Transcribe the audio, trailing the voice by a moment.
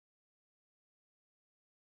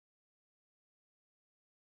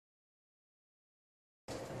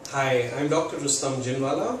Hi, I'm Dr. Rustam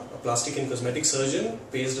Jinwala, a plastic and cosmetic surgeon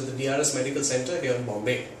based at the DRS Medical Center here in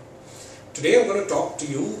Bombay. Today I'm going to talk to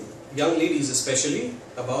you, young ladies especially,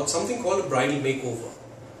 about something called a bridal makeover.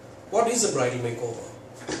 What is a bridal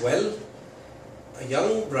makeover? Well, a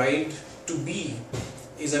young bride-to-be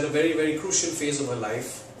is at a very crucial phase of her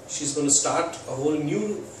life. She's going to start a whole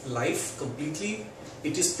new life completely.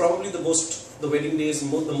 It is probably the wedding day is the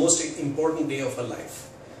most important day of her life.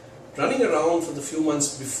 Running around for the few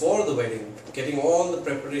months before the wedding, getting all the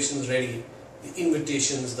preparations ready, the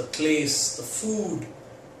invitations, the place, the food,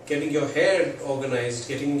 getting your hair organized,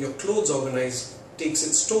 getting your clothes organized takes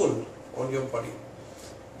its toll on your body.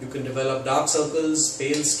 You can develop dark circles,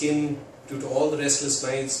 pale skin due to all the restless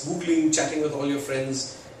nights, googling, chatting with all your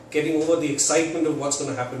friends, getting over the excitement of what's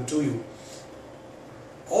going to happen to you.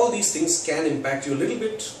 All these things can impact you a little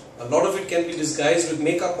bit. A lot of it can be disguised with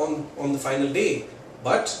makeup on the final day.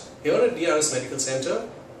 But here at DRS Medical Center,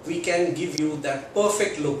 we can give you that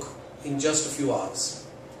perfect look in just a few hours.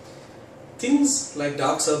 Things like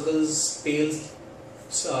dark circles, pale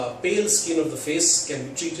skin of the face can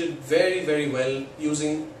be treated very well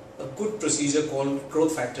using a good procedure called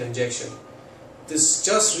growth factor injection. This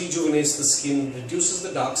just rejuvenates the skin, reduces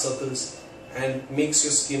the dark circles and makes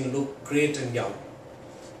your skin look great and young.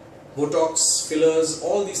 Botox, fillers,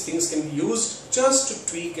 all these things can be used just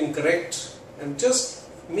to tweak and correct and just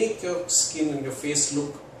make your skin and your face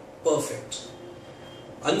look perfect.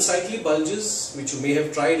 Unsightly bulges, which you may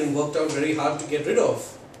have tried and worked out very hard to get rid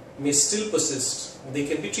of, may still persist. They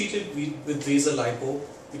can be treated with laser lipo,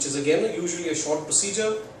 which is again usually a short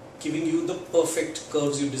procedure, giving you the perfect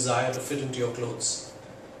curves you desire to fit into your clothes.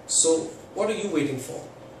 So what are you waiting for?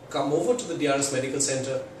 Come over to the DRS Medical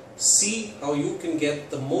Center. See how you can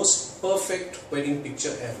get the most perfect wedding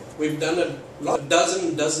picture ever. We've done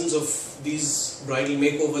dozens of these bridal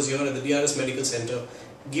makeovers here at the DRS Medical Center,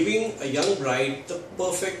 giving a young bride the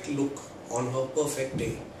perfect look on her perfect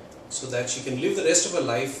day, so that she can live the rest of her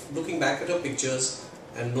life looking back at her pictures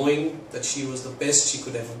and knowing that she was the best she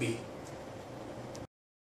could ever be.